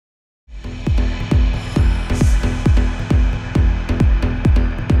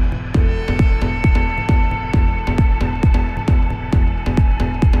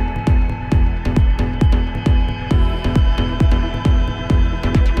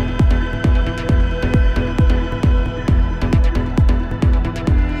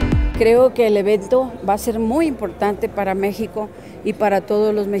Creo que el evento va a ser muy importante para México y para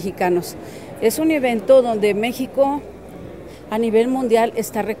todos los mexicanos. Es un evento donde México a nivel mundial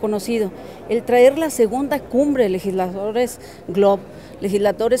está reconocido. El traer la segunda cumbre de legisladores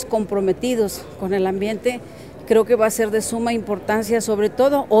legisladores comprometidos con el ambiente, creo que va a ser de suma importancia, sobre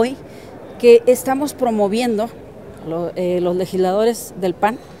todo hoy que estamos promoviendo los legisladores del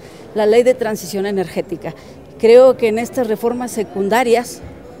PAN la ley de transición energética. Creo que en estas reformas secundarias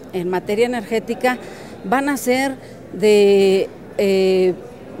en materia energética van a ser de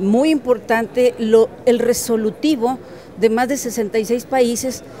muy importante el resolutivo de más de 66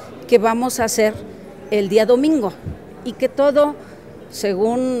 países que vamos a hacer el día domingo, y que todo,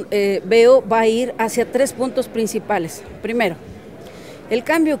 según veo, va a ir hacia 3 puntos principales. Primero, el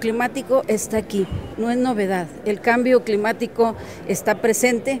cambio climático está aquí, no es novedad. El cambio climático está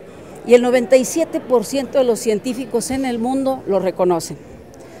presente y el 97% de los científicos en el mundo lo reconocen.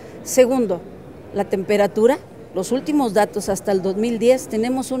 Segundo, la temperatura. Los últimos datos hasta el 2010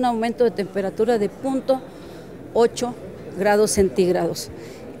 tenemos un aumento de temperatura de 0.8 grados centígrados,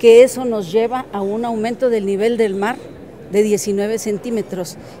 que eso nos lleva a un aumento del nivel del mar de 19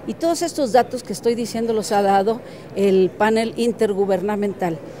 centímetros. Y todos estos datos que estoy diciendo los ha dado el panel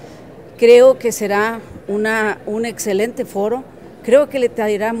intergubernamental. Creo que será un excelente foro. Creo que le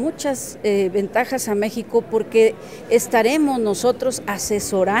traerá muchas ventajas a México, porque estaremos nosotros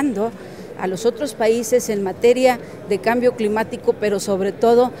asesorando a los otros países en materia de cambio climático, pero sobre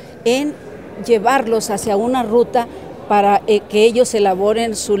todo en llevarlos hacia una ruta para que ellos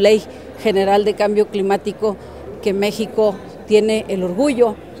elaboren su ley general de cambio climático, que México tiene el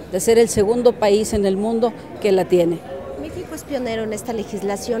orgullo de ser el segundo país en el mundo que la tiene. México es pionero en esta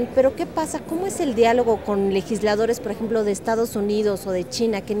legislación, pero ¿qué pasa? ¿Cómo es el diálogo con legisladores, por ejemplo, de Estados Unidos o de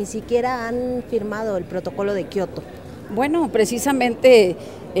China, que ni siquiera han firmado el protocolo de Kioto? Bueno, precisamente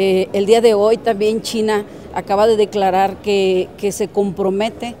el día de hoy también China acaba de declarar que se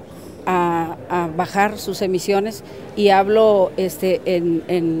compromete a bajar sus emisiones, y hablo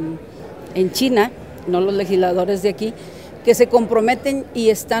en China, no los legisladores de aquí, que se comprometen y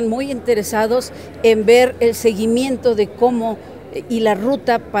están muy interesados en ver el seguimiento de cómo y la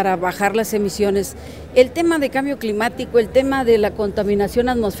ruta para bajar las emisiones. El tema de cambio climático, el tema de la contaminación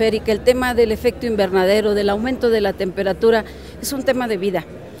atmosférica, el tema del efecto invernadero, del aumento de la temperatura, es un tema de vida.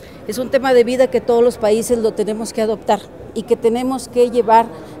 Es un tema de vida que todos los países lo tenemos que adoptar y que tenemos que llevar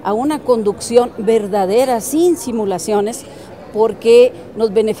a una conducción verdadera, sin simulaciones, porque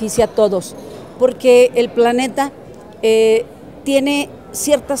nos beneficia a todos. Porque el planeta tiene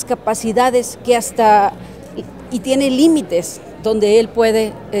ciertas capacidades que y tiene límites donde él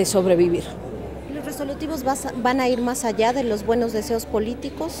puede sobrevivir. ¿Los resolutivos van a ir más allá de los buenos deseos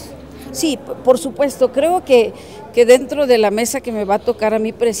políticos? Sí, por supuesto. Creo que dentro de la mesa que me va a tocar a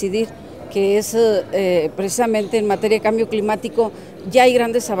mí presidir, que es precisamente en materia de cambio climático, ya hay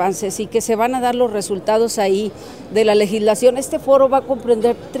grandes avances y que se van a dar los resultados ahí de la legislación. Este foro va a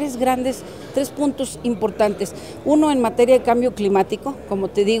comprender tres puntos importantes. Uno, en materia de cambio climático. Como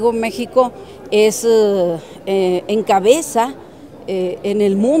te digo, México es encabeza en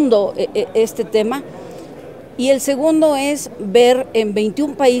el mundo este tema. Y el segundo es ver en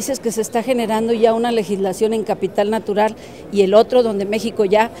 21 países que se está generando ya una legislación en capital natural, y el otro donde México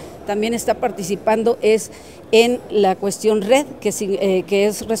ya también está participando es en la cuestión red, que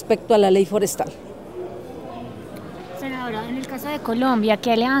es respecto a la ley forestal. Senadora, en el caso de Colombia,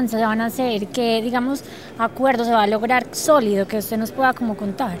 ¿qué alianzas se van a hacer? ¿Qué, digamos, acuerdos se va a lograr sólido que usted nos pueda como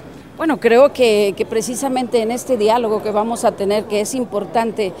contar? Bueno, creo que precisamente en este diálogo que vamos a tener, que es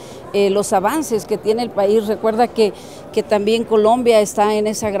importante los avances que tiene el país. Recuerda que también Colombia está en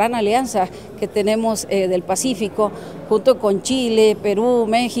esa gran alianza que tenemos del Pacífico, junto con Chile, Perú,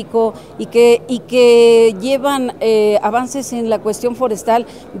 México, y que llevan avances en la cuestión forestal.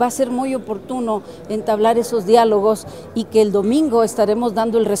 Va a ser muy oportuno entablar esos diálogos, y que el domingo estaremos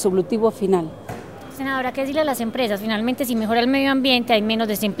dando el resolutivo final. Senadora, ¿qué decirle a las empresas? Finalmente, si mejora el medio ambiente, hay menos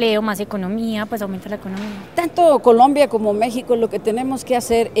desempleo, más economía, pues aumenta la economía. Tanto Colombia como México, lo que tenemos que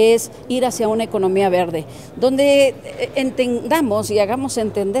hacer es ir hacia una economía verde, donde entendamos y hagamos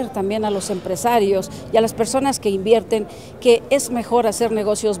entender también a los empresarios y a las personas que invierten que es mejor hacer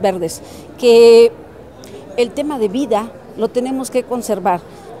negocios verdes, que el tema de vida lo tenemos que conservar,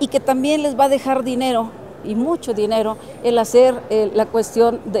 y que también les va a dejar dinero, y mucho dinero, el hacer la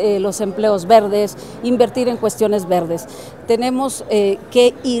cuestión de los empleos verdes, invertir en cuestiones verdes. Tenemos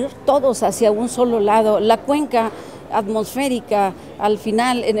que ir todos hacia un solo lado. La cuenca atmosférica al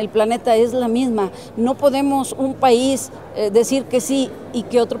final en el planeta es la misma. No podemos un país decir que sí y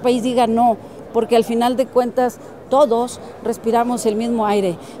que otro país diga no, porque al final de cuentas todos respiramos el mismo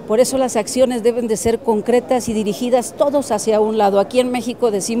aire. Por eso las acciones deben de ser concretas y dirigidas todos hacia un lado. Aquí en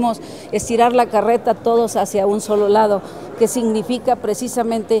México decimos estirar la carreta todos hacia un solo lado, que significa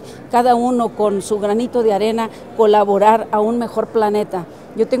precisamente cada uno con su granito de arena colaborar a un mejor planeta.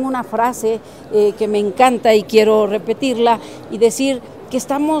 Yo tengo una frase que me encanta y quiero repetirla y decir que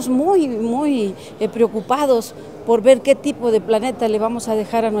estamos muy preocupados por ver qué tipo de planeta le vamos a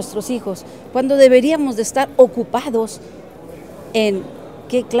dejar a nuestros hijos, cuando deberíamos de estar ocupados en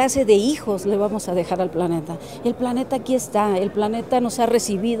qué clase de hijos le vamos a dejar al planeta. El planeta aquí está, el planeta nos ha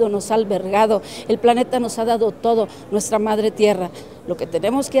recibido, nos ha albergado, el planeta nos ha dado todo, nuestra madre tierra. Lo que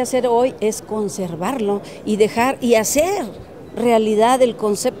tenemos que hacer hoy es conservarlo y dejar y hacer realidad el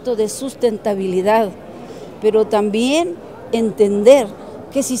concepto de sustentabilidad, pero también entender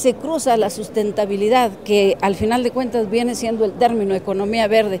que si se cruza la sustentabilidad, que al final de cuentas viene siendo el término economía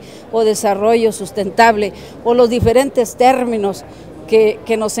verde o desarrollo sustentable, o los diferentes términos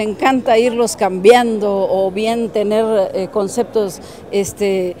que nos encanta irlos cambiando o bien tener conceptos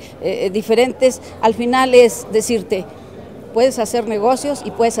diferentes, al final es decirte, puedes hacer negocios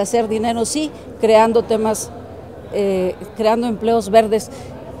y puedes hacer dinero, sí, creando temas, creando empleos verdes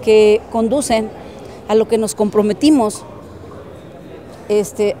que conducen a lo que nos comprometimos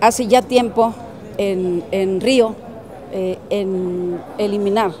hace ya tiempo en Río, en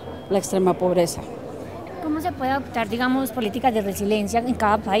eliminar la extrema pobreza. ¿Cómo se puede adoptar, digamos, políticas de resiliencia en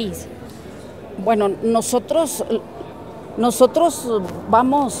cada país? Bueno, nosotros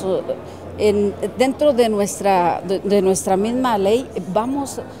vamos dentro de nuestra misma ley,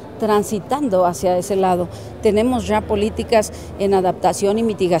 vamos transitando hacia ese lado. Tenemos ya políticas en adaptación y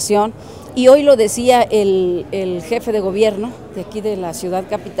mitigación, y hoy lo decía el jefe de gobierno de aquí de la ciudad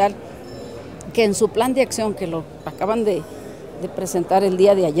capital, que en su plan de acción, que lo acaban de presentar el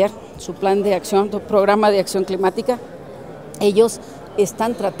día de ayer, su plan de acción, su programa de acción climática, ellos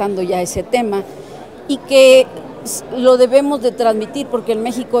están tratando ya ese tema y que lo debemos de transmitir, porque en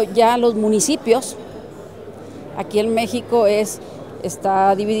México ya los municipios, aquí en México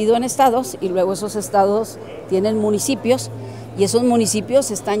está dividido en estados y luego esos estados tienen municipios y esos municipios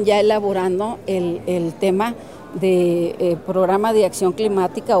están ya elaborando el tema de programa de acción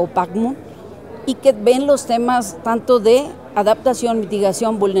climática o PACMU, y que ven los temas tanto de adaptación,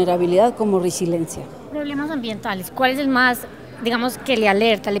 mitigación, vulnerabilidad como resiliencia. Problemas ambientales, ¿cuál es el más, digamos, que le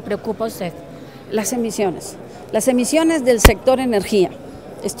alerta, le preocupa a usted? Las emisiones del sector energía,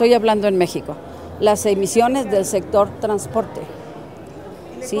 estoy hablando en México, las emisiones del sector transporte,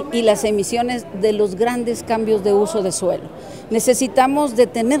 ¿sí? Y las emisiones de los grandes cambios de uso de suelo. Necesitamos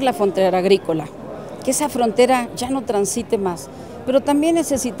detener la frontera agrícola, que esa frontera ya no transite más, pero también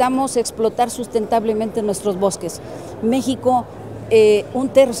necesitamos explotar sustentablemente nuestros bosques. México,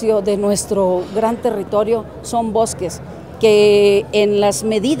 1/3 de nuestro gran territorio son bosques, que en las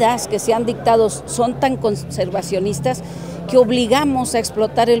medidas que se han dictado son tan conservacionistas que obligamos a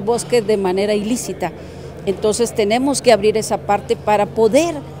explotar el bosque de manera ilícita. Entonces tenemos que abrir esa parte para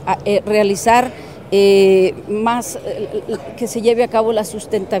poder realizar más, que se lleve a cabo la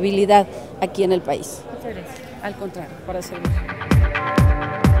sustentabilidad aquí en el país. Muchas gracias. Al contrario, para servir.